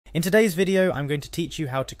In today's video, I'm going to teach you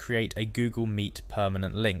how to create a Google Meet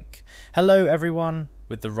permanent link. Hello everyone!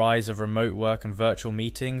 With the rise of remote work and virtual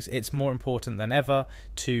meetings, it's more important than ever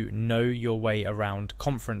to know your way around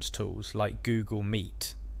conference tools like Google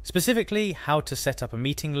Meet. Specifically, how to set up a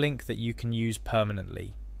meeting link that you can use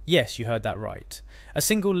permanently. Yes, you heard that right. A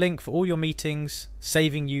single link for all your meetings,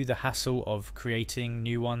 saving you the hassle of creating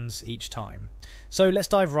new ones each time. So let's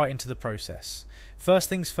dive right into the process. First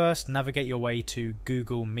things first, navigate your way to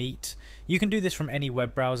Google Meet. You can do this from any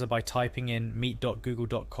web browser by typing in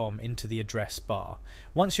meet.google.com into the address bar.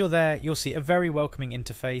 Once you're there, you'll see a very welcoming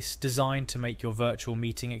interface designed to make your virtual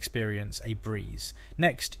meeting experience a breeze.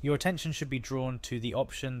 Next, your attention should be drawn to the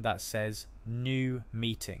option that says New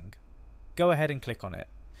Meeting. Go ahead and click on it.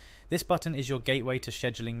 This button is your gateway to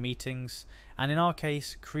scheduling meetings, and in our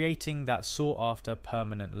case, creating that sought-after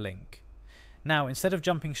permanent link. Now, instead of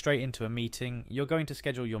jumping straight into a meeting, you're going to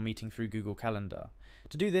schedule your meeting through Google Calendar.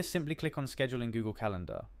 To do this, simply click on Schedule in Google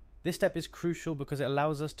Calendar. This step is crucial because it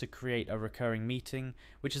allows us to create a recurring meeting,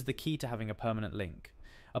 which is the key to having a permanent link.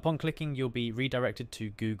 Upon clicking, you'll be redirected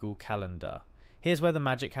to Google Calendar. Here's where the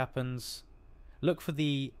magic happens. Look for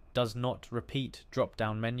the Does Not Repeat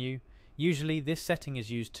drop-down menu. Usually this setting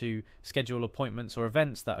is used to schedule appointments or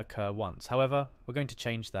events that occur once. However, we're going to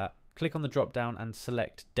change that. Click on the drop down and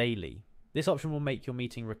select Daily. This option will make your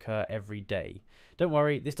meeting recur every day. Don't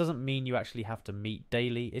worry, this doesn't mean you actually have to meet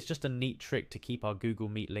daily. It's just a neat trick to keep our Google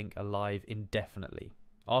Meet link alive indefinitely.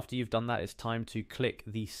 After you've done that, it's time to click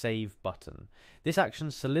the Save button. This action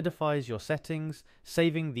solidifies your settings,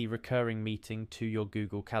 saving the recurring meeting to your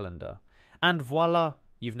Google Calendar. And voila!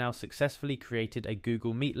 You've now successfully created a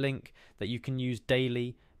Google Meet link that you can use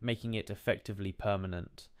daily, making it effectively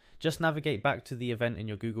permanent. Just navigate back to the event in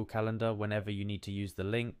your Google Calendar whenever you need to use the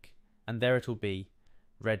link, and there it'll be,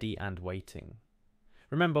 ready and waiting.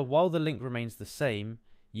 Remember, while the link remains the same,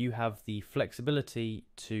 you have the flexibility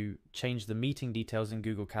to change the meeting details in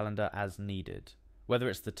Google Calendar as needed. Whether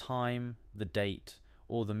it's the time, the date,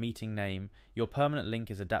 or the meeting name, your permanent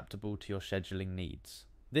link is adaptable to your scheduling needs.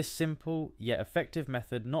 This simple yet effective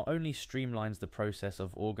method not only streamlines the process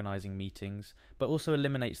of organizing meetings, but also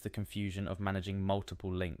eliminates the confusion of managing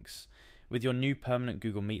multiple links. With your new permanent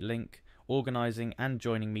Google Meet link, organizing and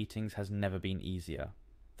joining meetings has never been easier.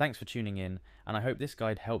 Thanks for tuning in, and I hope this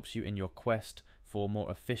guide helps you in your quest for more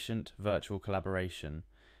efficient virtual collaboration.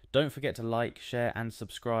 Don't forget to like, share, and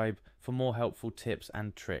subscribe for more helpful tips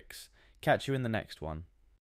and tricks. Catch you in the next one.